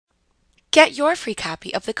Get your free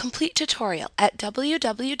copy of the complete tutorial at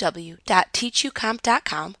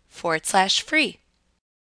www.teachucomp.com/free.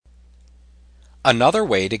 Another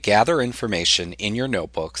way to gather information in your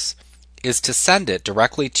notebooks is to send it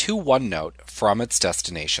directly to OneNote from its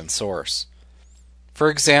destination source. For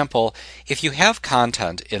example, if you have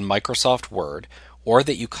content in Microsoft Word or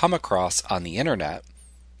that you come across on the internet,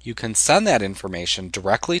 you can send that information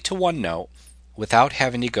directly to OneNote without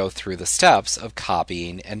having to go through the steps of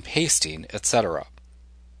copying and pasting, etc.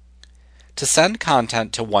 To send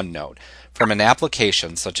content to OneNote from an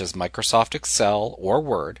application such as Microsoft Excel or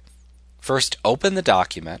Word, first open the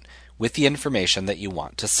document with the information that you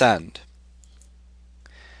want to send.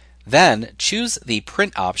 Then choose the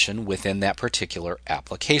print option within that particular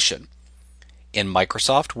application. In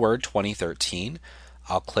Microsoft Word 2013,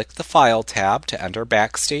 I'll click the File tab to enter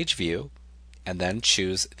Backstage View, and then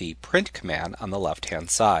choose the Print command on the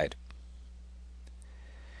left-hand side.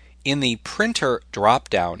 In the Printer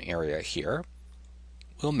drop-down area here,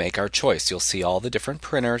 we'll make our choice. You'll see all the different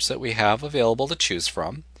printers that we have available to choose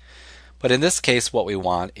from, but in this case what we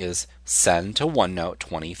want is Send to OneNote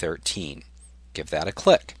 2013. Give that a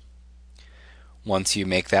click. Once you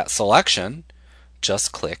make that selection,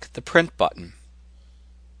 just click the Print button.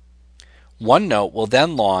 OneNote will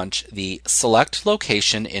then launch the Select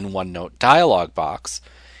Location in OneNote dialog box,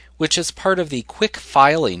 which is part of the Quick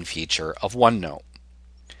Filing feature of OneNote.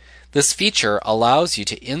 This feature allows you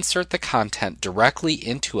to insert the content directly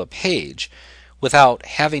into a page without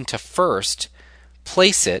having to first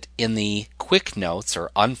place it in the Quick Notes or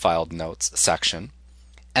Unfiled Notes section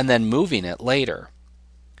and then moving it later.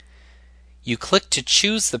 You click to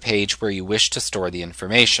choose the page where you wish to store the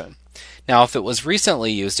information. Now, if it was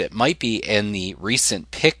recently used, it might be in the Recent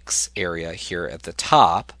Pics area here at the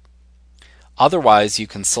top. Otherwise, you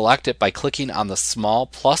can select it by clicking on the small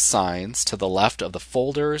plus signs to the left of the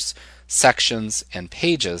folders, sections, and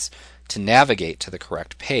pages to navigate to the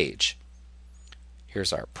correct page.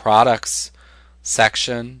 Here's our Products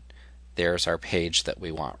section. There's our page that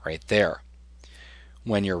we want right there.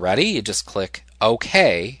 When you're ready, you just click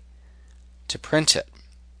OK to print it,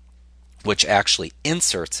 which actually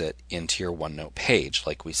inserts it into your OneNote page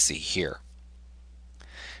like we see here.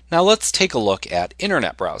 Now let's take a look at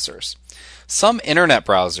internet browsers. Some internet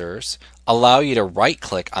browsers allow you to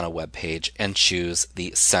right-click on a web page and choose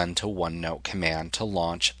the Send to OneNote command to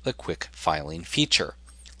launch the quick filing feature.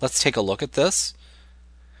 Let's take a look at this.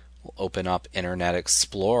 We'll open up Internet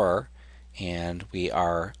Explorer and we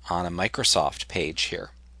are on a Microsoft page here.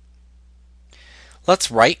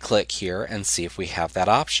 Let's right-click here and see if we have that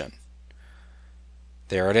option.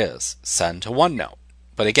 There it is, Send to OneNote.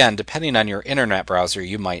 But again, depending on your internet browser,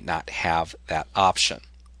 you might not have that option.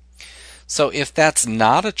 So if that's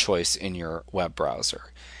not a choice in your web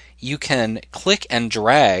browser, you can click and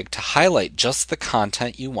drag to highlight just the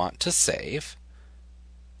content you want to save.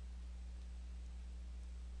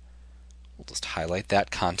 We'll just highlight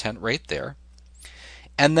that content right there.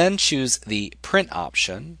 And then choose the Print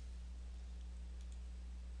option.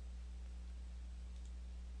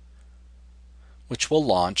 Which will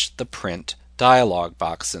launch the Print dialog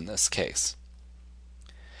box in this case.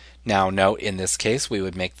 Now note, in this case we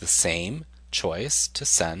would make the same choice to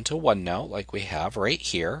send to OneNote like we have right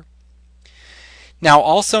here. Now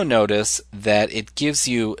also notice that it gives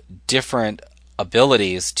you different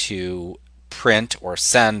abilities to print or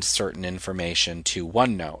send certain information to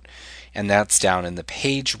OneNote, and that's down in the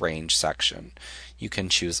page range section. You can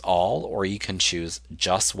choose all, or you can choose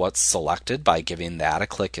just what's selected by giving that a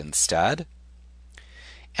click instead.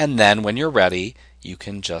 And then when you're ready, you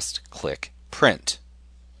can just click Print.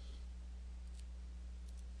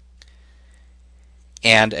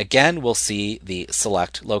 And again, we'll see the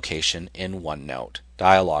Select Location in OneNote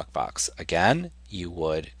dialog box. Again, you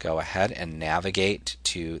would go ahead and navigate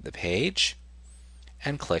to the page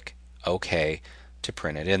and click OK to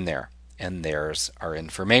print it in there. And there's our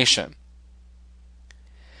information.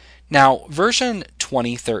 Now, version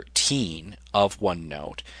 2013 of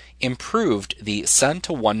OneNote improved the Send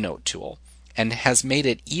to OneNote tool and has made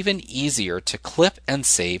it even easier to clip and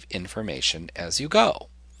save information as you go.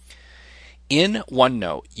 In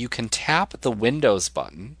OneNote, you can tap the Windows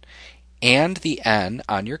button and the N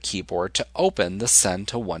on your keyboard to open the Send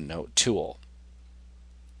to OneNote tool.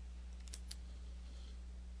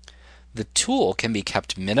 The tool can be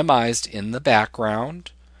kept minimized in the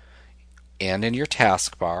background and in your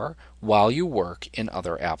taskbar while you work in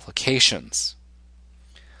other applications.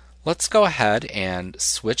 Let's go ahead and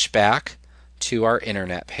switch back to our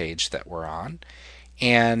internet page that we're on,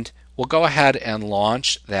 and we'll go ahead and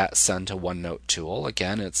launch that Send to OneNote tool.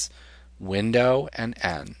 Again, it's Window and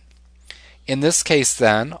N. In this case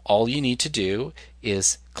then, all you need to do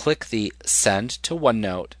is click the Send to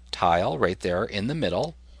OneNote tile right there in the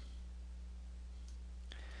middle.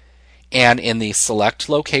 And in the Select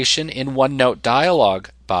Location in OneNote dialog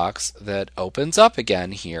box that opens up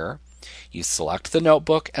again here, you select the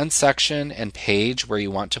notebook and section and page where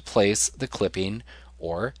you want to place the clipping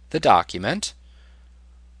or the document.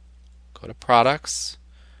 Go to Products,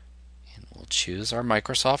 and we'll choose our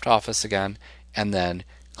Microsoft Office again, and then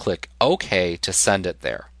click OK to send it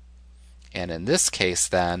there. And in this case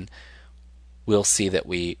then, we'll see that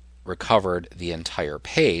we recovered the entire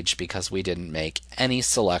page because we didn't make any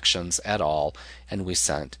selections at all, and we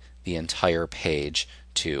sent the entire page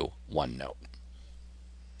to OneNote.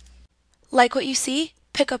 Like what you see?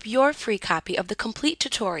 Pick up your free copy of the complete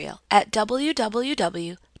tutorial at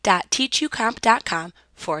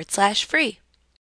www.teachucomp.com/free.